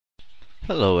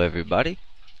Hello everybody.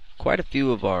 Quite a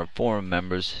few of our forum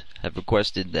members have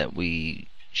requested that we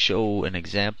show an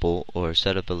example or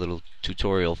set up a little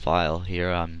tutorial file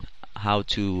here on how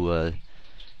to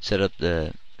set up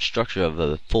the structure of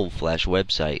a full flash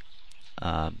website,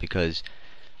 because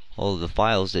all of the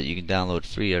files that you can download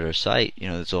free at our site,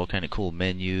 it's all kind of cool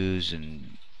menus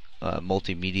and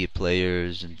multimedia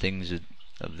players and things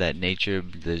of that nature.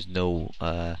 There's no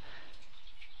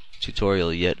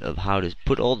tutorial yet of how to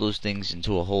put all those things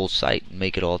into a whole site and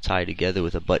make it all tie together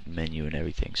with a button menu and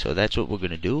everything. So that's what we're going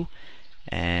to do,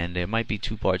 and there might be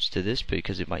two parts to this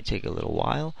because it might take a little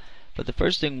while. But the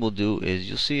first thing we'll do is,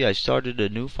 you'll see I started a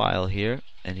new file here,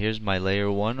 and here's my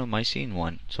layer 1 on my scene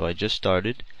 1. So I just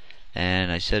started,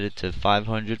 and I set it to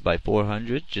 500 by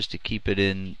 400 just to keep it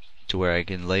in to where I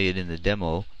can lay it in the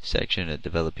demo section at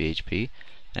Develop PHP,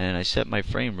 and I set my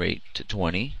frame rate to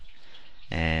 20,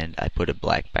 and I put a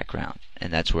black background,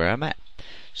 and that's where I'm at.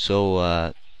 So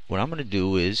what I'm going to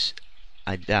do is,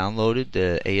 I downloaded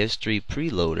the AS3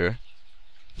 preloader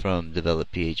from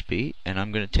Develop PHP, and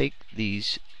I'm going to take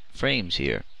these frames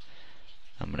here,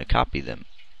 I'm going to copy them,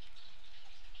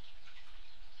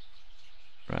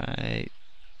 right,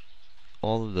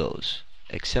 all of those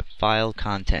except file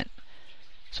content.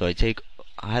 So I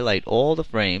highlight all the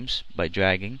frames by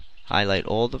dragging, highlight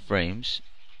all the frames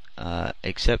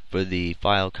except for the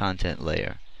file content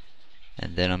layer,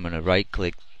 and then I'm going to right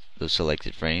click those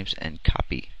selected frames and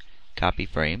copy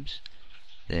frames.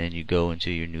 Then you go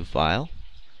into your new file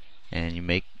and you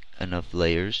make enough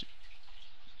layers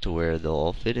to where they'll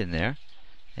all fit in there,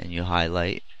 and you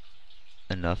highlight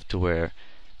enough to where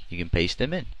you can paste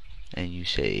them in, and you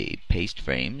say paste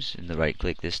frames in the right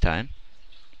click this time,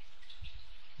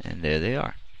 and there they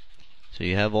are. So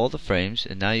you have all the frames,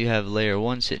 and now you have layer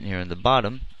 1 sitting here on the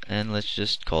bottom, and let's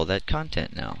just call that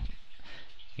content now.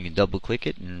 You can double click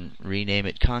it and rename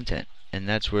it content, and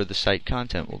that's where the site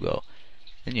content will go.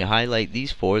 Then you highlight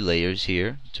these 4 layers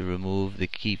here to remove the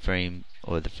keyframe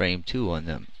or the frame 2 on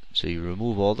them. So you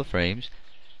remove all the frames,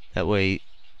 that way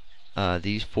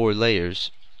these 4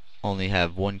 layers only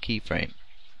have 1 keyframe,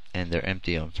 and they're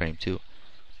empty on frame 2,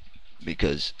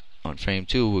 because on frame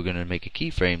 2 we're going to make a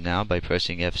keyframe now by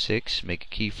pressing F6, make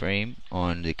a keyframe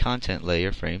on the content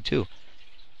layer frame 2.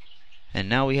 And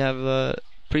now we have a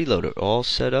preloader all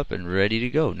set up and ready to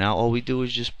go. Now all we do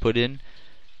is just put in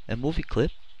a movie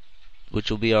clip, which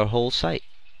will be our whole site.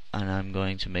 And I'm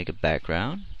going to make a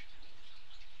background,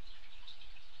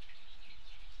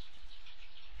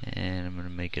 and I'm going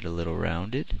to make it a little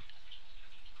rounded,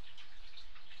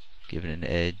 give it an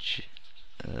edge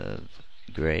of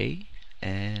gray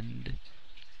and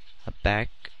a back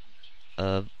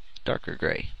of darker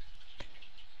gray.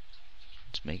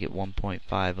 Let's make it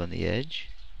 1.5 on the edge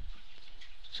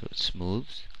so it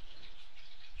smooths,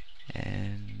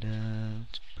 and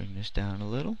let's bring this down a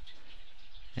little,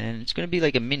 and it's going to be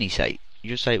like a mini site.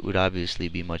 Your site would obviously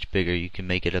be much bigger. You can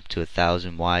make it up to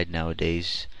 1,000 wide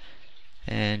nowadays,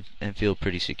 and feel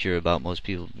pretty secure about most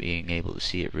people being able to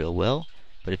see it real well.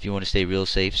 But if you want to stay real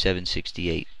safe,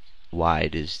 768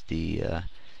 wide is the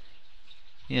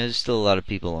there's still a lot of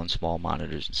people on small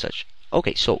monitors and such.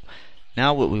 Okay, so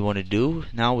now what we want to do,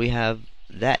 now we have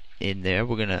that in there,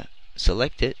 we're going to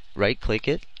select it, right click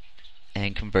it,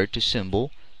 and convert to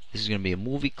symbol. This is going to be a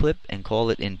movie clip, and call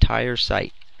it entire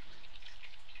site.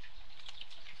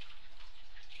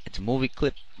 It's a movie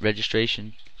clip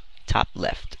registration, top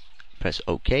left. Press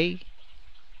OK,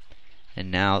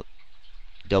 and now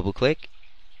double click,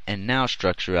 and now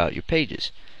structure out your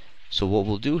pages. So what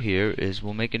we'll do here is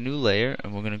we'll make a new layer,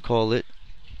 and we're going to call it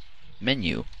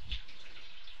menu,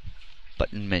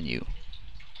 button menu,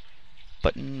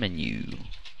 button menu.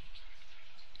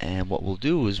 And what we'll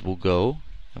do is we'll go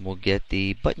and we'll get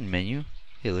the button menu.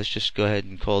 Here, let's just go ahead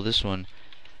and call this one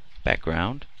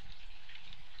background,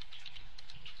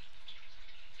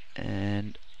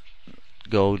 and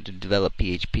go to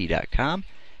developphp.com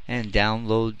and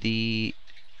download the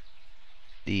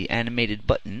animated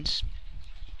buttons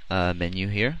menu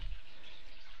here,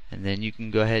 and then you can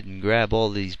go ahead and grab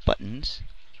all these buttons.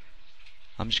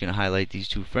 I'm just going to highlight these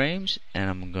 2 frames, and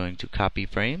I'm going to copy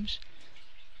frames.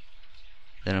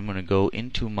 Then I'm going to go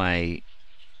into my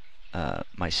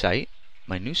my site,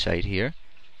 my new site here,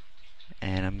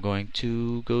 and I'm going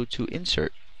to go to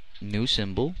Insert, New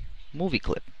Symbol, Movie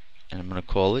Clip, and I'm going to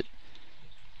call it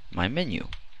my menu.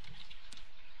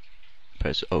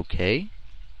 Press OK,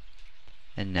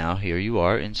 and now here you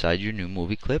are inside your new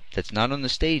movie clip. That's not on the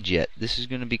stage yet. This is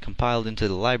going to be compiled into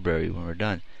the library when we're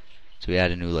done. So we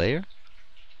add a new layer,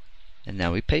 and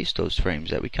now we paste those frames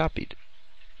that we copied.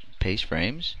 Paste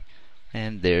frames,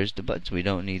 and there's the buttons. We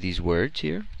don't need these words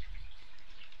here.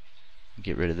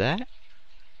 Get rid of that.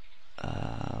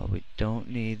 We don't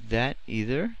need that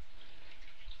either.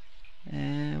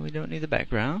 And we don't need the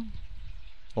background.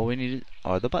 All we need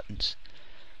are the buttons.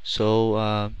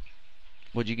 So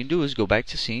what you can do is go back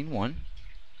to scene 1.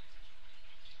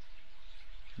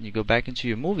 You go back into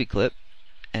your movie clip,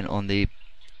 and on the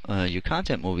your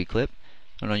content movie clip,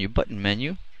 and on your button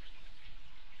menu,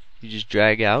 you just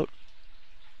drag out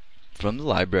from the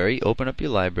library, open up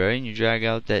your library, and you drag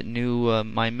out that new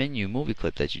My Menu movie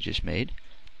clip that you just made,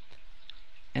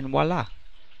 and voila.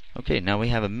 Okay, now we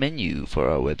have a menu for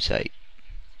our website.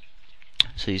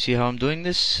 So you see how I'm doing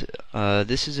this?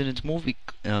 This is in its movie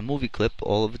clip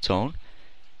all of its own,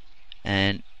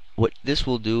 and what this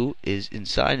will do is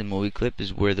inside the movie clip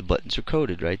is where the buttons are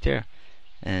coded right there,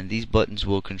 and these buttons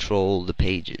will control the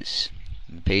pages.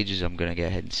 And the pages I'm going to go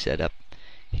ahead and set up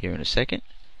here in a second,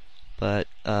 but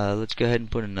let's go ahead and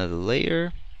put another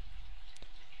layer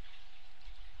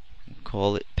and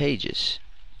call it pages.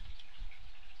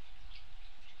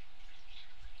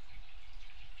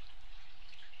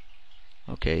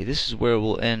 Okay, this is where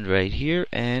we'll end right here,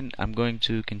 and I'm going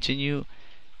to continue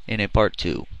in a part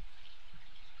 2.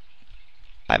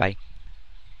 Bye bye.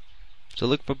 So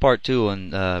look for part 2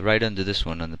 on right under this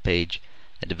one on the page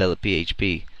at Develop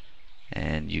PHP,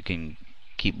 and you can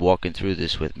keep walking through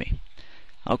this with me.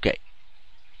 Okay.